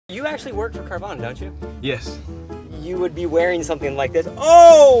You actually work for Carvana, don't you? Yes. You would be wearing something like this.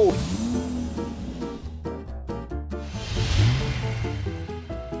 Oh!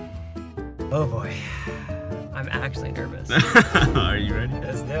 Oh boy. I'm actually nervous. Are you ready?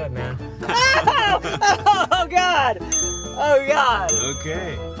 Let's do it, man. Oh God! Oh God!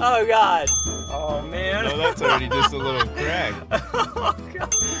 Okay. Oh God! Oh man! No, that's already just a little crack. Oh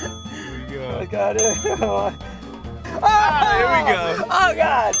God! Here we go. I got it. Oh, there we go. Oh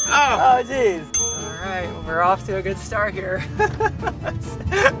God! Oh. Oh jeez! All right, we're off to a good start here.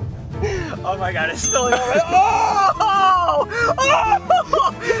 Oh my God! It's spilling over. Oh! Oh!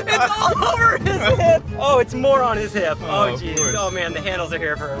 It's all over his hip. Oh, it's more on his hip. Oh jeez. Oh man, the handles are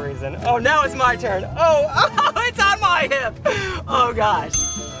here for a reason. Oh, now it's my turn. Oh, it's on my hip. Oh gosh.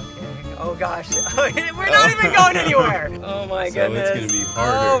 Okay. Oh gosh. We're not even going anywhere. Oh my goodness. So it's gonna be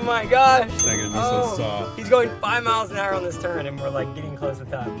harder. Oh my gosh. It's not gonna be so soft. He's going 5 miles an hour on this turn, and we're like getting close to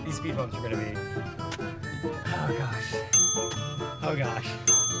the top. These speed bumps are gonna be. Oh gosh. Oh gosh.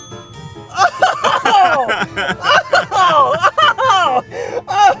 Oh! Oh! Oh!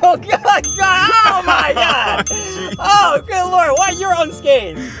 Oh God! Oh my God! Oh good Lord! Why you're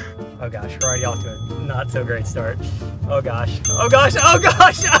unscathed? Oh gosh, we're already off to a not so great start. Oh gosh! Oh gosh! Oh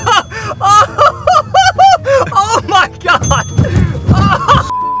gosh! Oh! Oh my God!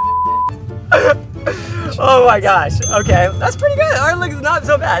 Oh! Oh my gosh! Okay, that's pretty good. Our leg is not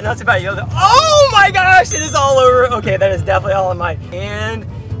so bad. Not so bad. Oh my gosh! It is all over. Okay, that is definitely all in mine. And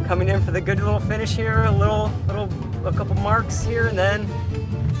coming in for the good little finish here, a couple marks here, and then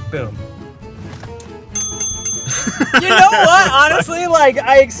boom. You know what? Honestly, like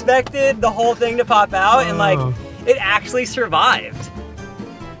I expected the whole thing to pop out, and like it actually survived.